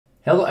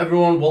Hello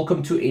everyone,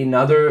 welcome to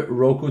another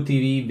Roku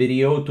TV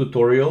video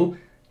tutorial.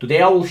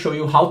 Today I will show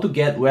you how to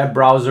get web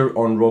browser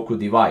on Roku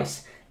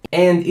device.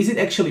 And is it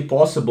actually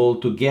possible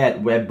to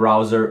get web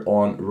browser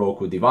on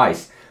Roku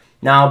device?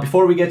 Now,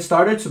 before we get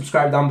started,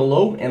 subscribe down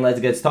below and let's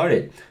get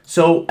started.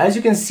 So as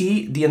you can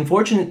see, the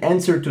unfortunate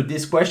answer to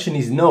this question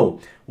is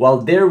no. While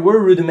there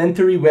were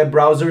rudimentary web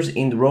browsers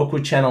in the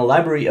Roku channel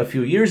library a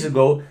few years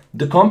ago,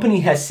 the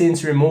company has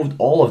since removed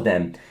all of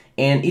them.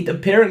 And it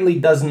apparently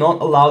does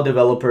not allow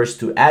developers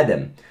to add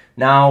them.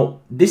 Now,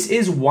 this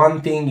is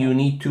one thing you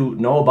need to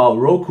know about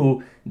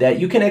Roku, that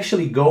you can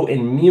actually go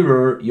and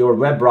mirror your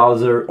web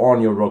browser on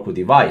your Roku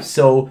device.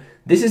 So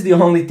this is the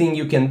only thing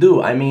you can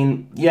do. I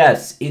mean,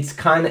 yes, it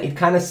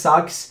kind of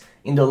sucks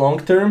in the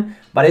long term,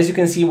 but as you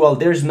can see, while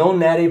there's no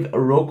native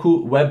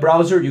Roku web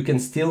browser, you can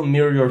still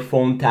mirror your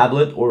phone,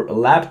 tablet, or a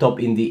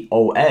laptop in the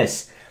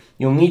OS.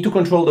 You'll need to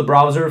control the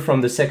browser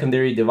from the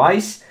secondary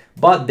device,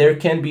 but there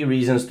can be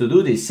reasons to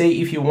do this. Say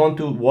if you want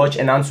to watch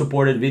an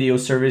unsupported video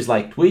service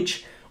like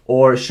Twitch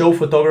or show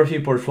photography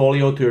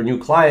portfolio to your new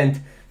client,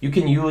 you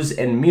can use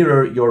and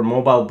mirror your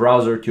mobile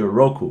browser to your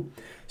Roku.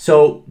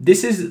 So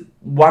this is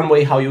one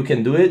way how you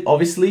can do it,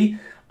 obviously.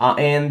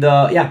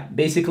 Yeah,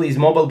 basically is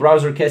mobile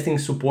browser casting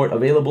support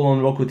available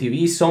on Roku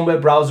TV. Some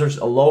web browsers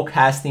allow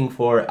casting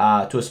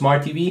to a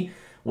smart TV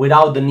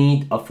without the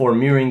need for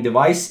mirroring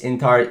device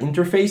entire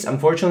interface.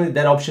 Unfortunately,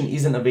 that option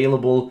isn't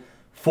available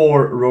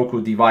for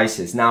Roku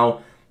devices.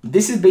 Now,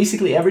 this is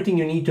basically everything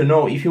you need to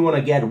know. If you want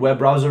to get web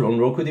browser on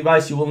Roku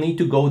device, you will need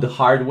to go the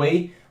hard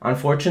way,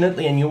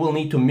 unfortunately, and you will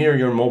need to mirror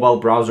your mobile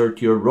browser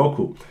to your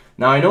Roku.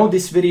 Now, I know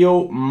this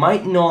video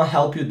might not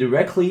help you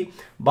directly,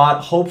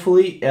 but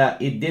hopefully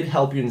it did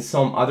help you in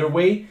some other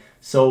way.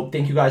 So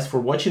thank you guys for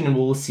watching, and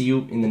we will see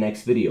you in the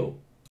next video.